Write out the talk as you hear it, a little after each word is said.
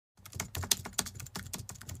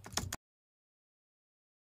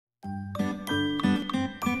Oke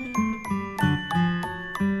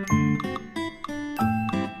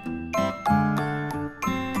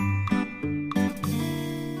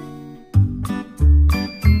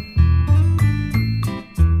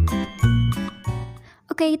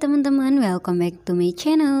teman-teman, welcome back to my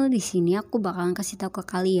channel. Di sini aku bakalan kasih tahu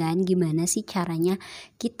ke kalian gimana sih caranya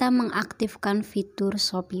kita mengaktifkan fitur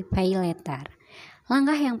Shopeepaylater.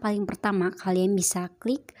 Langkah yang paling pertama, kalian bisa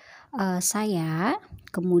klik saya,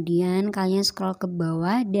 kemudian kalian scroll ke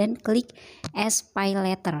bawah dan klik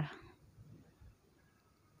Paylater.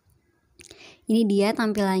 Ini dia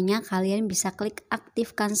tampilannya, kalian bisa klik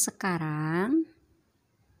aktifkan sekarang.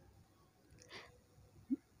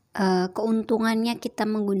 Keuntungannya kita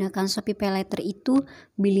menggunakan Shopeepaylater itu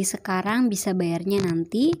beli sekarang bisa bayarnya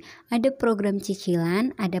nanti, ada program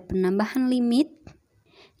cicilan, ada penambahan limit.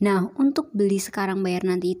 Nah, untuk beli sekarang bayar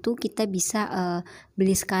nanti itu kita bisa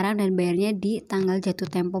beli sekarang dan bayarnya di tanggal jatuh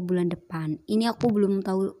tempo bulan depan. Ini aku belum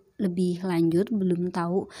tahu lebih lanjut, belum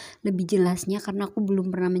tahu lebih jelasnya karena aku belum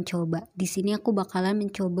pernah mencoba. Di sini aku bakalan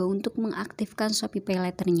mencoba untuk mengaktifkan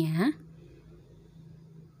Shopeepaylaternya.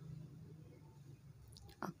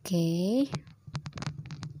 Oke.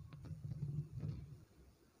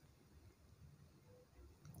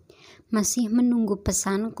 Masih menunggu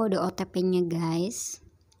pesan kode OTP-nya guys.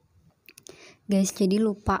 Jadi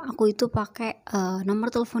lupa, aku itu pakai nomor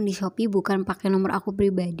telepon di Shopee, bukan pakai nomor aku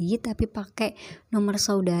pribadi tapi pakai nomor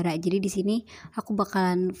saudara. Jadi di sini aku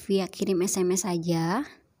bakalan via kirim SMS aja.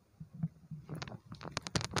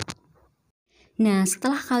 Nah,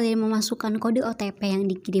 setelah kalian memasukkan kode OTP yang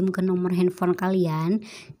dikirim ke nomor handphone kalian,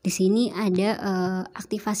 di sini ada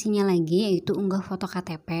aktivasinya lagi, yaitu unggah foto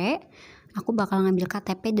KTP. Aku bakal ngambil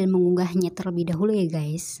KTP dan mengunggahnya terlebih dahulu ya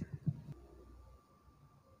guys.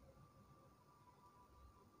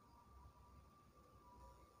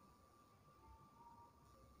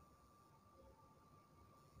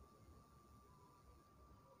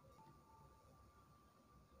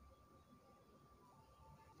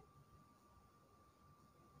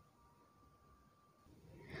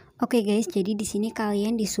 Oke guys, jadi di sini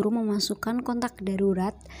kalian disuruh memasukkan kontak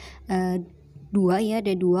darurat dua ya,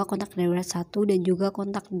 ada dua kontak darurat, 1 dan juga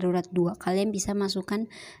kontak darurat 2. Kalian bisa masukkan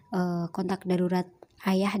kontak darurat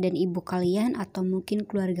ayah dan ibu kalian atau mungkin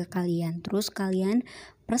keluarga kalian. Terus kalian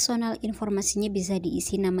personal informasinya bisa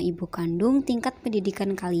diisi nama ibu kandung, tingkat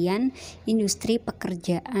pendidikan kalian, industri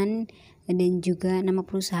pekerjaan, dan juga nama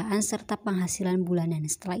perusahaan serta penghasilan bulanan.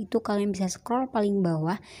 Setelah itu kalian bisa scroll paling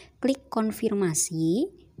bawah, klik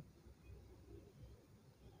konfirmasi.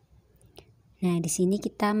 Nah, di sini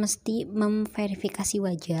kita mesti memverifikasi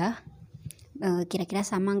wajah, kira-kira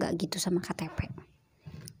sama nggak gitu sama KTP.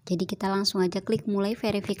 Jadi kita langsung aja klik mulai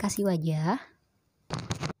verifikasi wajah.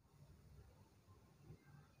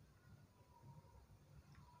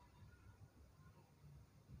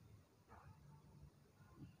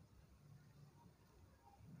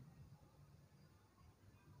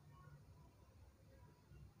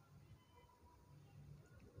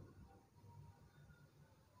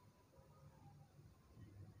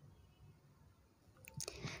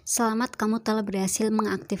 Selamat, kamu telah berhasil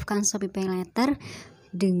mengaktifkan Shopeepaylater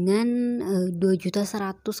dengan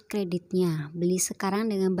 2.100.000 kreditnya. Beli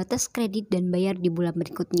sekarang dengan batas kredit dan bayar di bulan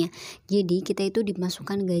berikutnya. Jadi kita itu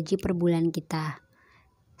dimasukkan gaji per bulan kita.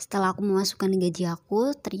 Setelah aku memasukkan gaji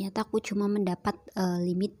aku, ternyata aku cuma mendapat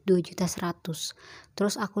limit 2.100.000.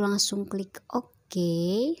 Terus aku langsung klik oke.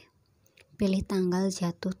 Pilih tanggal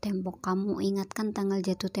jatuh tempo. Kamu ingatkan tanggal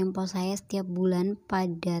jatuh tempo saya setiap bulan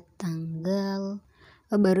pada tanggal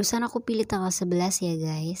barusan aku pilih tanggal 11 ya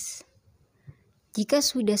guys. Jika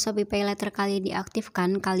sudah Shopeepaylater kalian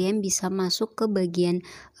diaktifkan, kalian bisa masuk ke bagian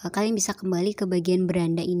kalian bisa kembali ke bagian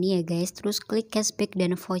beranda ini ya guys. Terus klik cashback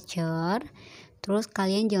dan voucher. Terus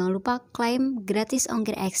kalian jangan lupa klaim gratis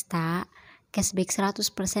ongkir ekstra, cashback 100%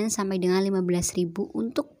 sampai dengan 15.000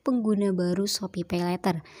 untuk pengguna baru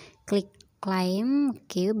Shopeepaylater. Klik klaim,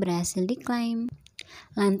 oke, berhasil diklaim.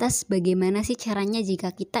 Lantas bagaimana sih caranya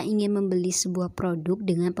jika kita ingin membeli sebuah produk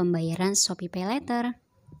dengan pembayaran Shopeepaylater?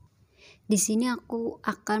 Di sini aku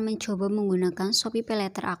akan mencoba menggunakan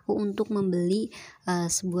Shopeepaylater aku untuk membeli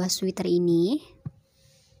sebuah sweater ini.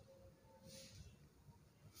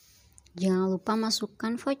 Jangan lupa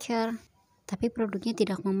masukkan voucher. Tapi produknya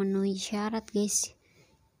tidak memenuhi syarat guys.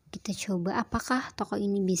 Kita coba apakah toko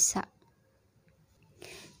ini bisa.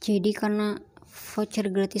 Jadi karena voucher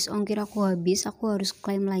gratis ongkir aku habis, aku harus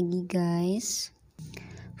klaim lagi guys.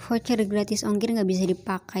 Voucher gratis ongkir nggak bisa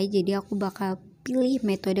dipakai, jadi aku bakal pilih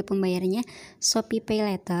metode pembayarannya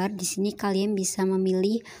Shopeepaylater. Di sini kalian bisa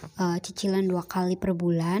memilih cicilan 2 kali per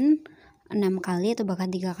bulan 6 kali atau bahkan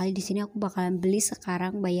 3 kali. Di sini aku bakalan beli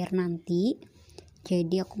sekarang, bayar nanti.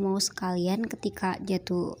 Jadi aku mau sekalian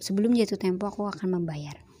sebelum jatuh tempo aku akan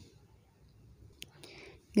membayar.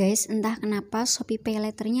 Guys, entah kenapa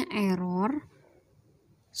Shopeepaylaternya error.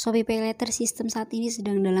 Shopeepaylater sistem saat ini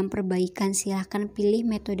sedang dalam perbaikan. Silahkan pilih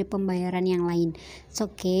metode pembayaran yang lain.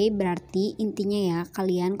 Oke, berarti intinya ya,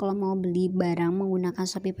 kalian kalau mau beli barang menggunakan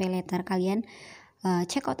Shopeepaylater, kalian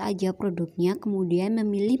check out aja produknya, kemudian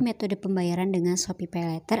memilih metode pembayaran dengan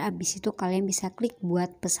Shopeepaylater. Habis itu kalian bisa klik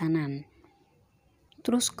buat pesanan.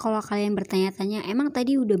 Terus kalau kalian bertanya-tanya, emang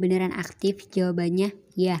tadi udah beneran aktif? Jawabannya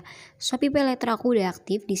ya, Shopeepaylater aku udah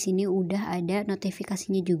aktif. Di sini udah ada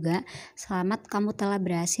notifikasinya juga. Selamat, kamu telah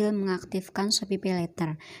berhasil mengaktifkan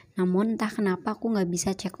Shopeepaylater. Namun entah kenapa aku nggak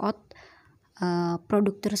bisa check out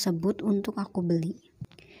produk tersebut untuk aku beli.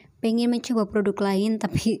 Pengen mencoba produk lain,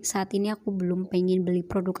 tapi saat ini aku belum pengen beli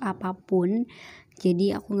produk apapun.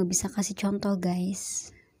 Jadi aku nggak bisa kasih contoh, guys.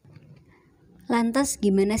 Lantas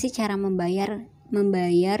gimana sih cara membayar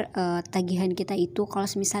tagihan kita itu kalau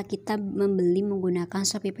misal kita membeli menggunakan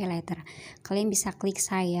Shopeepaylater? Kalian bisa klik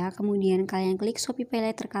saya, kemudian kalian klik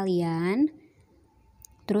Shopeepaylater kalian,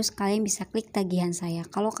 terus kalian bisa klik tagihan saya.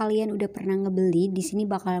 Kalau kalian udah pernah ngebeli, di sini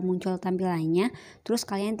bakal muncul tampilannya, terus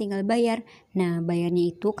kalian tinggal bayar. Nah,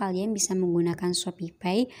 bayarnya itu kalian bisa menggunakan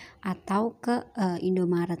Shopeepay atau ke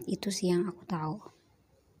Indomaret, itu sih yang aku tahu.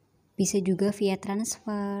 Bisa juga via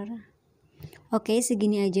transfer. Oke,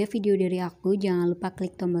 segini aja video dari aku. Jangan lupa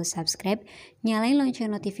klik tombol subscribe, nyalain lonceng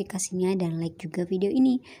notifikasinya, dan like juga video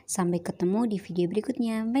ini. Sampai ketemu di video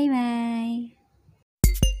berikutnya. Bye-bye.